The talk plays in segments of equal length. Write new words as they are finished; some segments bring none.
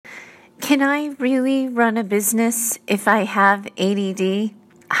Can I really run a business if I have ADD?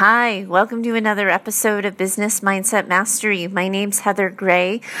 Hi, welcome to another episode of Business Mindset Mastery. My name's Heather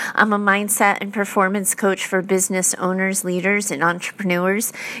Gray. I'm a mindset and performance coach for business owners, leaders, and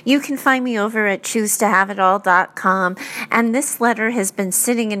entrepreneurs. You can find me over at choosetohaveitall.com. And this letter has been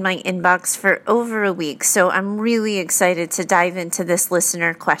sitting in my inbox for over a week, so I'm really excited to dive into this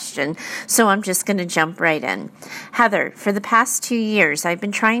listener question. So I'm just going to jump right in. Heather, for the past 2 years, I've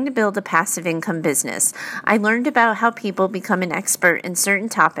been trying to build a passive income business. I learned about how people become an expert in certain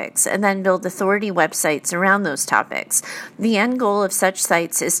topics and then build authority websites around those topics. The end goal of such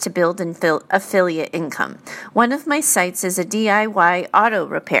sites is to build affiliate income. One of my sites is a DIY auto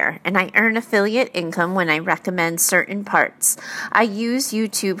repair, and I earn affiliate income when I recommend certain parts. I use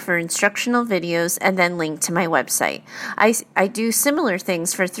YouTube for instructional videos and then link to my website. I do similar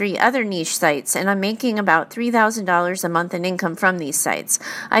things for 3 other niche sites, and I'm making about $3,000 a month in income from these sites.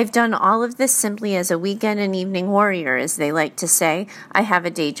 I've done all of this simply as a weekend and evening warrior, as they like to say. I have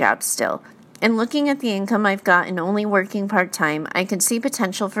a day job still. And looking at the income I've gotten only working part-time, I can see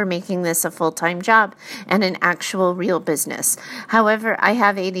potential for making this a full-time job and an actual real business. However, I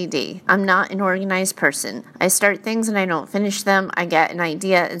have ADD. I'm not an organized person. I start things and I don't finish them. I get an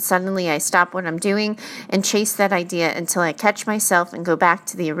idea and suddenly I stop what I'm doing and chase that idea until I catch myself and go back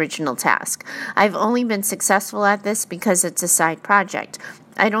to the original task. I've only been successful at this because it's a side project.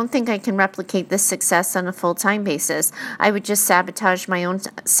 I don't think I can replicate this success on a full-time basis. I would just sabotage my own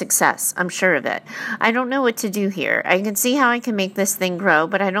success. I'm sure of it. I don't know what to do here. I can see how I can make this thing grow,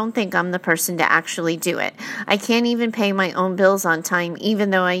 but I don't think I'm the person to actually do it. I can't even pay my own bills on time,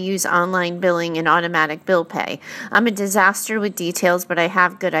 even though I use online billing and automatic bill pay. I'm a disaster with details, but I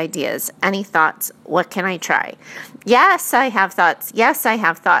have good ideas. Any thoughts? What can I try? Yes, I have thoughts. Yes, I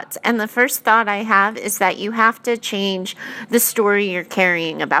have thoughts. And the first thought I have is that you have to change the story you're carrying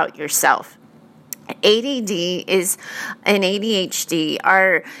about yourself. ADD is and ADHD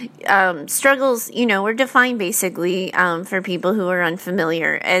are struggles, were defined basically for people who are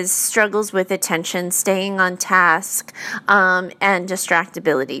unfamiliar as struggles with attention, staying on task, and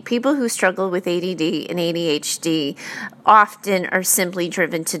distractibility. People who struggle with ADD and ADHD often are simply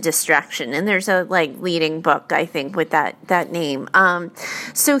driven to distraction. And there's a leading book, I think, with that name.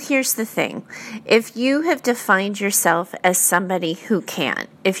 So here's the thing. If you have defined yourself as somebody who can't,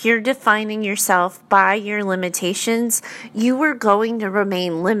 if you're defining yourself by your limitations, you are going to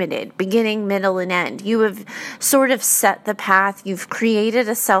remain limited, beginning, middle, and end. You have sort of set the path. You've created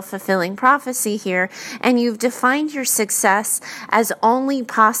a self-fulfilling prophecy here, and you've defined your success as only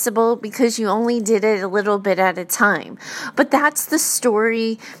possible because you only did it a little bit at a time. But that's the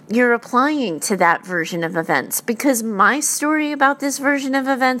story you're applying to that version of events, because my story about this version of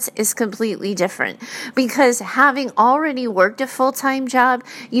events is completely different. Because having already worked a full-time job,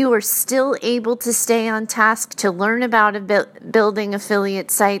 you are still able to stay on task, to learn about building affiliate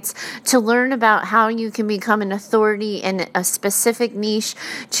sites, to learn about how you can become an authority in a specific niche,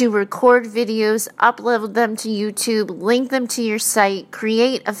 to record videos, upload them to YouTube, link them to your site,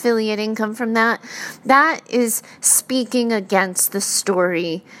 create affiliate income from that. That is speaking against the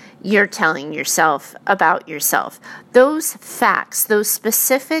story you're telling yourself about yourself. Those facts, those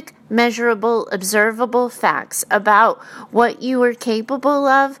specific, measurable, observable facts about what you are capable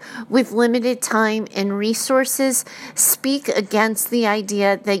of with limited time and resources speak against the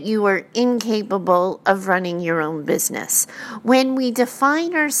idea that you are incapable of running your own business. When we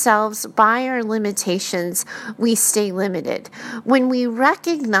define ourselves by our limitations, we stay limited. When we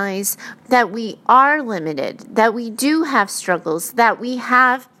recognize that we are limited, that we do have struggles, that we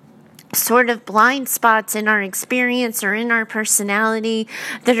have sort of blind spots in our experience or in our personality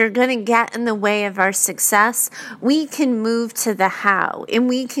that are going to get in the way of our success, we can move to the how, and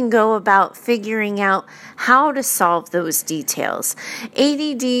we can go about figuring out how to solve those details.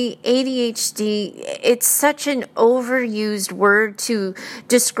 ADD, ADHD, it's such an overused word to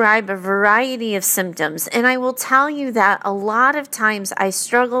describe a variety of symptoms. And I will tell you that a lot of times I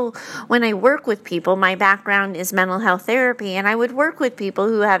struggle when I work with people. My background is mental health therapy, and I would work with people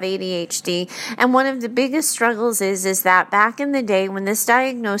who have ADHD. And one of the biggest struggles is that back in the day when this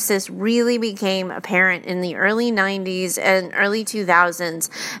diagnosis really became apparent in the early 90s and early 2000s,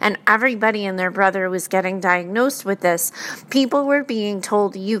 and everybody and their brother was getting diagnosed with this, people were being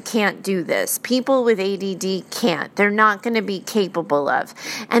told, you can't do this. People with ADD can't. They're not going to be capable of.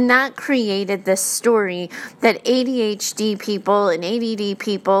 And that created this story that ADHD people and ADD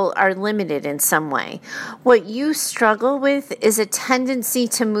people are limited in some way. What you struggle with is a tendency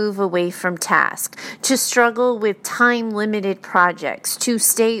to move away away from task, to struggle with time-limited projects, to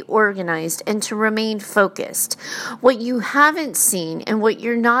stay organized, and to remain focused. What you haven't seen and what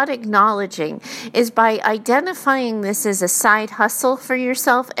you're not acknowledging is by identifying this as a side hustle for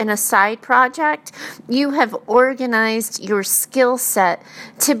yourself and a side project, you have organized your skill set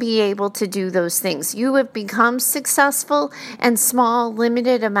to be able to do those things. You have become successful in small,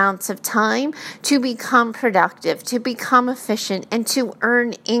 limited amounts of time to become productive, to become efficient, and to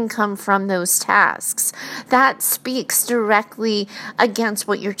earn income from those tasks. That speaks directly against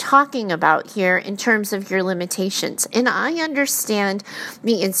what you're talking about here in terms of your limitations. And I understand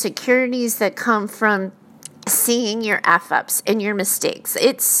the insecurities that come from seeing your F-ups and your mistakes.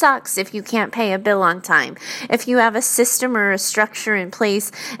 It sucks if you can't pay a bill on time. If you have a system or a structure in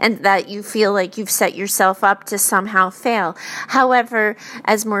place and that you feel like you've set yourself up to somehow fail. However,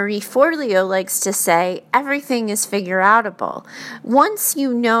 as Marie Forleo likes to say, everything is figure-outable. Once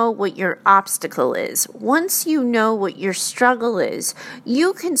you know what your obstacle is, once you know what your struggle is,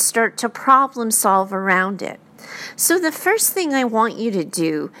 you can start to problem solve around it. So the first thing I want you to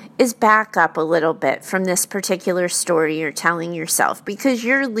do is back up a little bit from this particular story you're telling yourself, because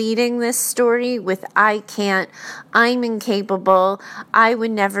you're leading this story with I can't, I'm incapable, I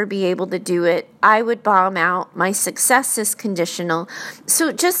would never be able to do it, I would bomb out, my success is conditional.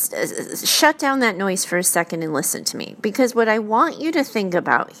 So just shut down that noise for a second and listen to me, because what I want you to think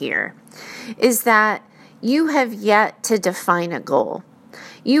about here is that you have yet to define a goal.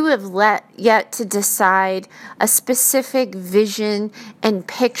 You have yet to decide a specific vision and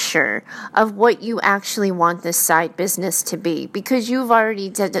picture of what you actually want this side business to be, because you've already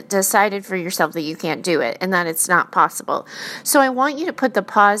decided for yourself that you can't do it and that it's not possible. So I want you to put the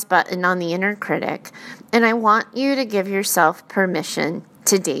pause button on the inner critic, and I want you to give yourself permission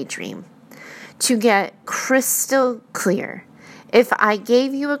to daydream, to get crystal clear. If I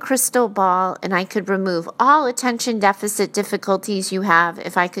gave you a crystal ball and I could remove all attention deficit difficulties you have,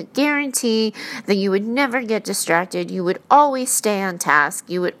 if I could guarantee that you would never get distracted, you would always stay on task,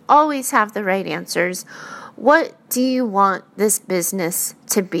 you would always have the right answers, what do you want this business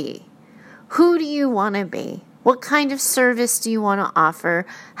to be? Who do you want to be? What kind of service do you want to offer?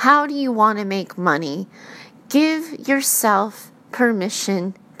 How do you want to make money? Give yourself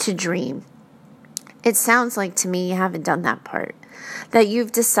permission to dream. It sounds like to me you haven't done that part, that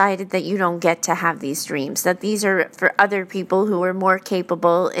you've decided that you don't get to have these dreams, that these are for other people who are more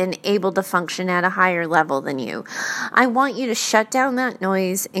capable and able to function at a higher level than you. I want you to shut down that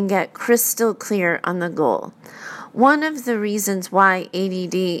noise and get crystal clear on the goal. One of the reasons why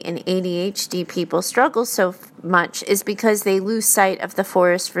ADD and ADHD people struggle so much is because they lose sight of the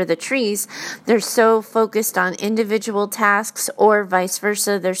forest for the trees. They're so focused on individual tasks, or vice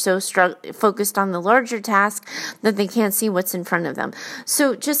versa. They're so focused on the larger task that they can't see what's in front of them.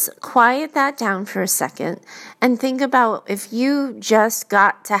 So just quiet that down for a second and think about, if you just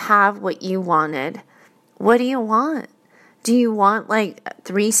got to have what you wanted, what do you want? Do you want like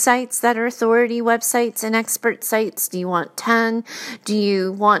 3 sites that are authority websites and expert sites? Do you want 10? Do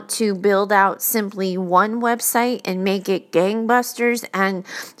you want to build out simply one website and make it gangbusters and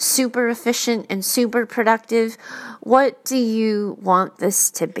super efficient and super productive? What do you want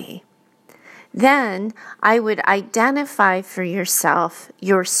this to be? Then I would identify for yourself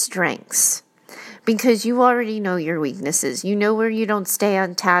your strengths, because you already know your weaknesses. You know where you don't stay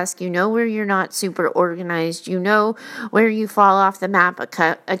on task. You know where you're not super organized. You know where you fall off the map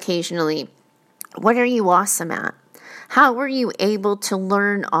occasionally. What are you awesome at? How were you able to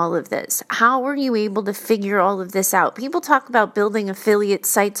learn all of this? How were you able to figure all of this out? People talk about building affiliate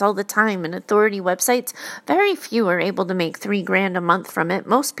sites all the time and authority websites. Very few are able to make $3,000 a month from it.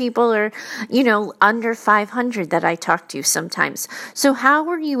 Most people are, under 500 that I talk to sometimes. So how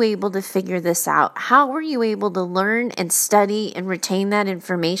were you able to figure this out? How were you able to learn and study and retain that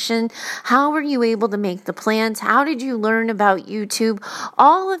information? How were you able to make the plans? How did you learn about YouTube?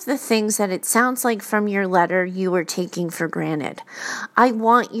 All of the things that it sounds like from your letter you were taking for granted. I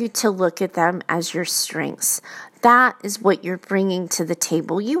want you to look at them as your strengths. That is what you're bringing to the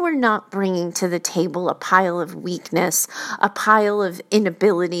table. You are not bringing to the table a pile of weakness, a pile of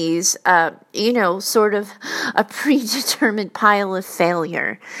inabilities, sort of a predetermined pile of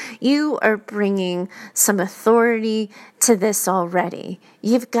failure. You are bringing some authority to this already.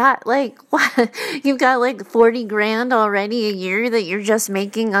 You've got You've got like $40,000 already a year that you're just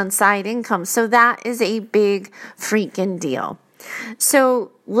making on side income. So that is a big freaking deal.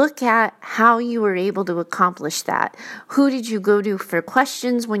 So look at how you were able to accomplish that. Who did you go to for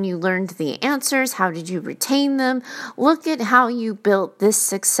questions when you learned the answers? How did you retain them? Look at how you built this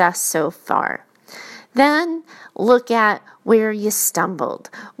success so far. Then look at where you stumbled,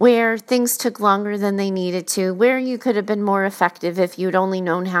 where things took longer than they needed to, where you could have been more effective if you'd only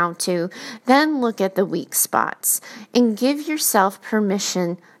known how to. Then look at the weak spots and give yourself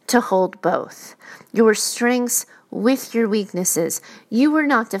permission to hold both. Your strengths with your weaknesses. You are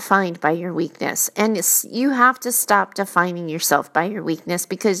not defined by your weakness, and you have to stop defining yourself by your weakness,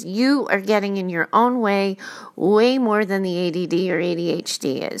 because you are getting in your own way more than the ADD or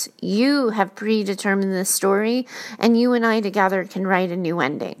ADHD is. You have predetermined this story, and you and I together can write a new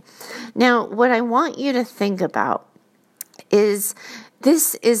ending. Now, what I want you to think about is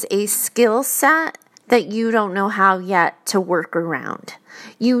this is a skill set that you don't know how yet to work around.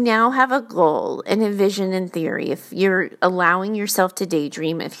 You now have a goal and a vision in theory. If you're allowing yourself to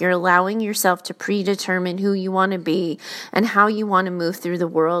daydream, if you're allowing yourself to predetermine who you want to be and how you want to move through the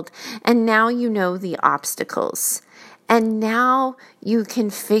world, and now you know the obstacles, and now you can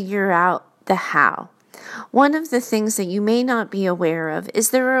figure out the how. One of the things that you may not be aware of is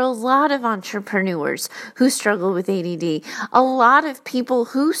there are a lot of entrepreneurs who struggle with ADD. A lot of people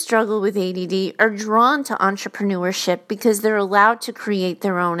who struggle with ADD are drawn to entrepreneurship because they're allowed to create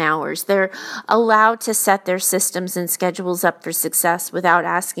their own hours. They're allowed to set their systems and schedules up for success without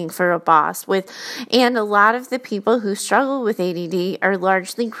asking for a boss. And a lot of the people who struggle with ADD are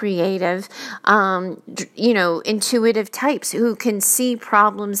largely creative, intuitive types who can see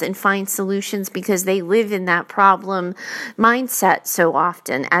problems and find solutions because they live in that problem mindset so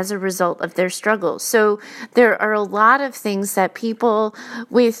often as a result of their struggle. So there are a lot of things that people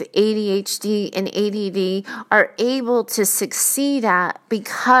with ADHD and ADD are able to succeed at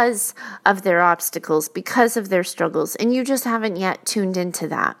because of their obstacles, because of their struggles, and you just haven't yet tuned into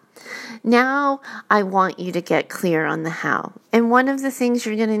that. Now, I want you to get clear on the how. And one of the things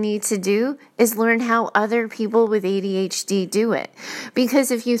you're going to need to do is learn how other people with ADHD do it.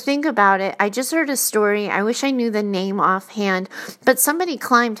 Because if you think about it, I just heard a story, I wish I knew the name offhand, but somebody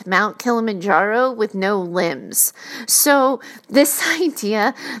climbed Mount Kilimanjaro with no limbs. So this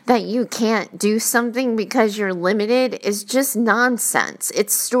idea that you can't do something because you're limited is just nonsense.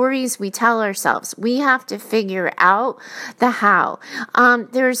 It's stories we tell ourselves. We have to figure out the how.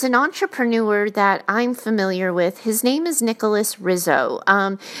 There's an entrepreneur that I'm familiar with. His name is Nicholas Rizzo.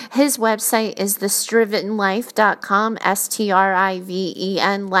 His website is thestrivenlife.com,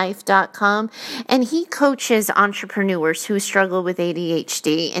 STRIVEN life.com, and he coaches entrepreneurs who struggle with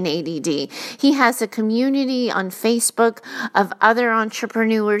ADHD and ADD. He has a community on Facebook of other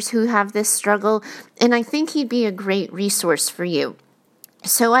entrepreneurs who have this struggle, and I think he'd be a great resource for you.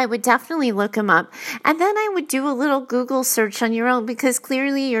 So I would definitely look him up. And then I would do a little Google search on your own, because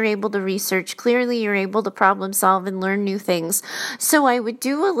clearly you're able to research. Clearly you're able to problem solve and learn new things. So I would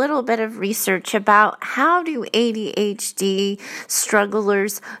do a little bit of research about how do ADHD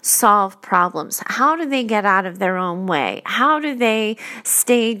strugglers solve problems? How do they get out of their own way? How do they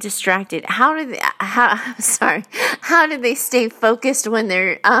stay distracted? How do they stay focused when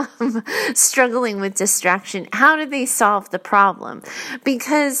they're struggling with distraction? How do they solve the problem?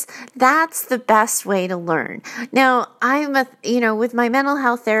 Because that's the best way to learn. Now, with my mental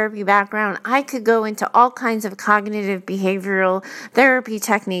health therapy background, I could go into all kinds of cognitive behavioral therapy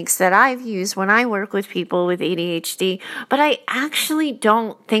techniques that I've used when I work with people with ADHD, but I actually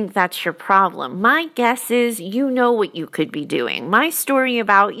don't think that's your problem. My guess is you know what you could be doing. My story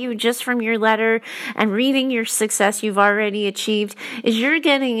about you, just from your letter and reading your success you've already achieved, is you're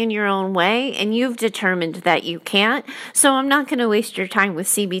getting in your own way and you've determined that you can't. So I'm not going to waste your time with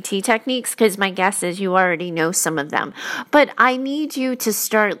CBT techniques, because my guess is you already know some of them. But I need you to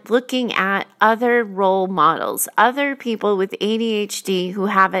start looking at other role models, other people with ADHD who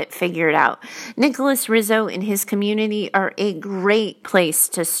have it figured out. Nicholas Rizzo and his community are a great place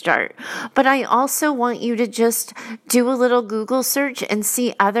to start. But I also want you to just do a little Google search and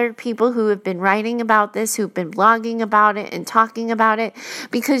see other people who have been writing about this, who've been blogging about it and talking about it,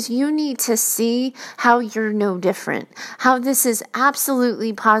 because you need to see how you're no different, how this is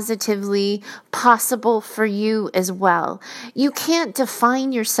absolutely positively possible for you as well. You can't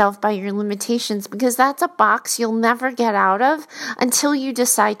define yourself by your limitations, because that's a box you'll never get out of until you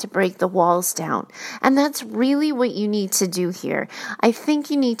decide to break the walls down. And that's really what you need to do here. I think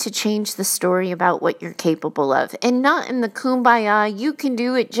you need to change the story about what you're capable of, and not in the kumbaya, you can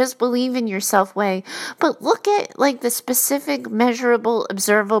do it, just believe in yourself way, but look at the specific, measurable,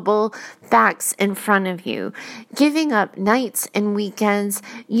 observable facts in front of you. Giving up nights and weekends weekends,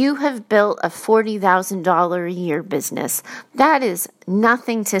 you have built a $40,000 a year business. That is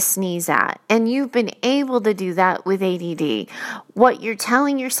nothing to sneeze at. And you've been able to do that with ADD. What you're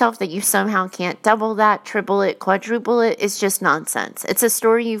telling yourself that you somehow can't double that, triple it, quadruple it is just nonsense. It's a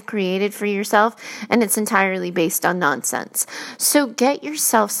story you've created for yourself, and it's entirely based on nonsense. So get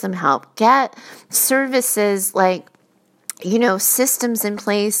yourself some help. Get services like systems in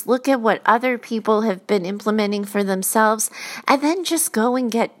place. Look at what other people have been implementing for themselves, and then just go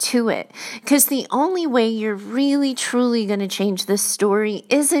and get to it. Because the only way you're really, truly going to change this story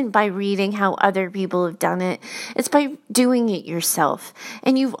isn't by reading how other people have done it. It's by doing it yourself.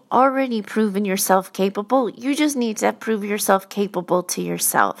 And you've already proven yourself capable. You just need to prove yourself capable to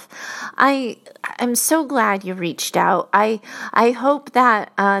yourself. I'm so glad you reached out. I hope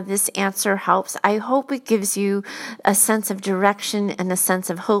that this answer helps. I hope it gives you a sense of direction and a sense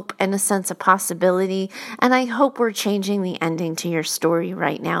of hope and a sense of possibility. And I hope we're changing the ending to your story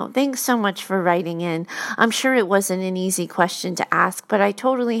right now. Thanks so much for writing in. I'm sure it wasn't an easy question to ask, but I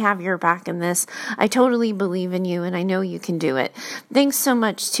totally have your back in this. I totally believe in you, and I know you can do it. Thanks so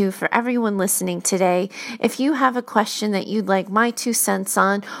much, too, for everyone listening today. If you have a question that you'd like my 2 cents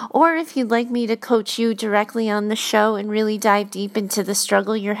on, or if you'd like me to coach you directly on the show and really dive deep into the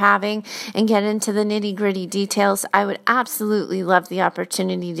struggle you're having and get into the nitty-gritty details, I would absolutely love the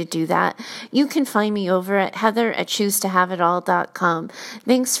opportunity to do that. You can find me over at heather@choosetohaveitall.com.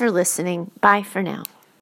 Thanks for listening. Bye for now.